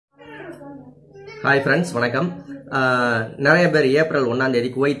Hi friends, வணக்கம். நிறைய பேர் ஏப்ரல் 1ஆம் தேதி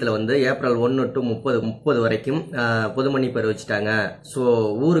குவைத்தில் வந்து ஏப்ரல் 1 to 30 வரைக்கும் பொது மன்னிப்பு அறிவிச்சிட்டாங்க. ஸோ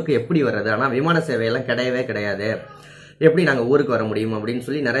ஊருக்கு எப்படி வர்றது? ஆனால் விமான சேவையெல்லாம் கிடையவே கிடையாது. எப்படி நாங்கள் ஊருக்கு வர முடியும் அப்படின்னு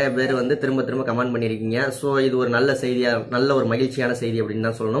சொல்லி நிறைய பேர் வந்து திரும்ப திரும்ப கமெண்ட் பண்ணியிருக்கீங்க. ஸோ இது ஒரு நல்ல செய்தியாக, நல்ல ஒரு மகிழ்ச்சியான செய்தி அப்படின்னு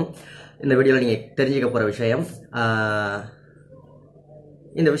தான் சொல்லணும். இந்த வீடியோவில் நீங்கள் தெரிஞ்சுக்க போகிற விஷயம்,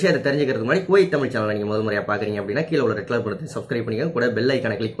 இந்த விஷயத்தை தெரிஞ்சுக்கிறதுக்கு முன்னாடி குவைத் தமிழ் சேனலை நீங்கள் முதல் முறையாக பார்க்குறீங்க அப்படின்னா கீழே உள்ள ரெட் கலர் பட்டனை சப்ஸ்கிரைப் பண்ணிக்கோங்க. கூட பெல்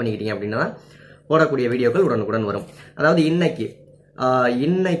ஐக்கானை கிளிக் பண்ணிக்கிட்டீங்க அப்படின்னா போடக்கூடிய வீடியோக்கள் உடனுக்குடன் வரும். அதாவது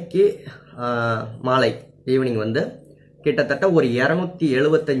இன்னைக்கு மாலை ஈவினிங் வந்து கிட்டத்தட்ட ஒரு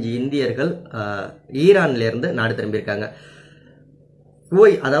 275 இந்தியர்கள் ஈரான்லேருந்து நாடு திரும்பியிருக்காங்க.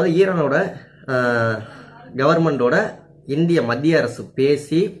 அதாவது ஈரானோட கவர்மெண்டோட இந்திய மத்திய அரசு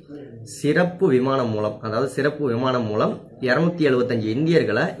பேசி சிறப்பு விமானம் மூலம் 275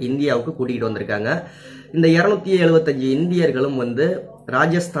 இந்தியர்களை இந்தியாவுக்கு கூட்டிகிட்டு வந்திருக்காங்க. இந்த 275 இந்தியர்களும் வந்து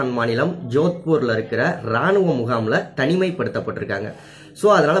ராஜஸ்தான் மாநிலம் ஜோத்பூர்ல இருக்கிற ராணுவ முகாம்ல தனிமைப்படுத்தப்பட்டிருக்காங்க. ஸோ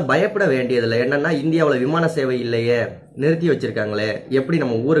அதனால பயப்பட வேண்டியதில்லை. என்னன்னா இந்தியாவில் விமான சேவை இல்லையே, நிறுத்தி வச்சிருக்காங்களே, எப்படி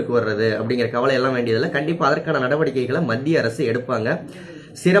நம்ம ஊருக்கு வர்றது அப்படிங்கிற கவலை எல்லாம் வேண்டியதில்லை. கண்டிப்பா அதற்கான நடவடிக்கைகளை மத்திய அரசு எடுப்பாங்க.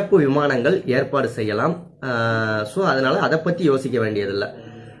 சிறப்பு விமானங்கள் ஏற்பாடு செய்யலாம். ஸோ அதனால அதை பத்தி யோசிக்க வேண்டியதில்லை.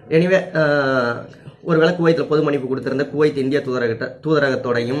 எனிவே, ஒருவேளை குவைத்தில் பொது மன்னிப்பு கொடுத்திருந்த குவைத் இந்திய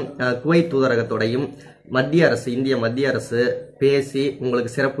தூதரகத்தோடையும் குவைத் தூதரகத்தோடையும் இந்திய மத்திய அரசு பேசி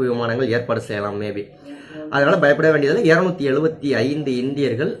உங்களுக்கு சிறப்பு விமானங்கள் ஏற்பாடு செய்யலாம் மேபி. அதனால பயப்பட வேண்டியதில்லை. 275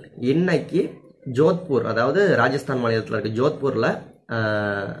 இந்தியர்கள் இன்னைக்கு ஜோத்பூர், அதாவது ராஜஸ்தான் மாநிலத்தில் இருக்க ஜோத்பூர்ல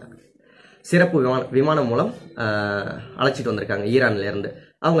சிறப்பு விமானம் மூலம் அழைச்சிட்டு வந்திருக்காங்க ஈரான்ல இருந்து.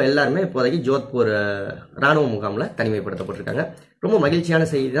 அவங்க எல்லாருமே இப்போதைக்கு ஜோத்பூர் ராணுவ முகாம்ல தனிமைப்படுத்தப்பட்டிருக்காங்க. ரொம்ப மகிழ்ச்சியான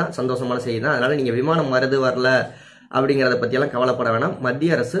செய்தி தான், சந்தோஷமான செய்தி தான். அதனால நீங்க விமானம் வருது வரல அப்படிங்கிறத பற்றியெல்லாம் கவலைப்பட வேணாம்.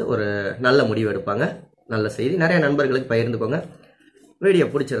 மத்திய அரசு ஒரு நல்ல முடிவு எடுப்பாங்க. நல்ல செய்தி. நிறைய நண்பர்களுக்கு பகிர்ந்துக்கோங்க. வீடியோ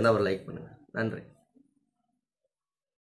பிடிச்சிருந்தா ஒரு லைக் பண்ணுங்க. நன்றி.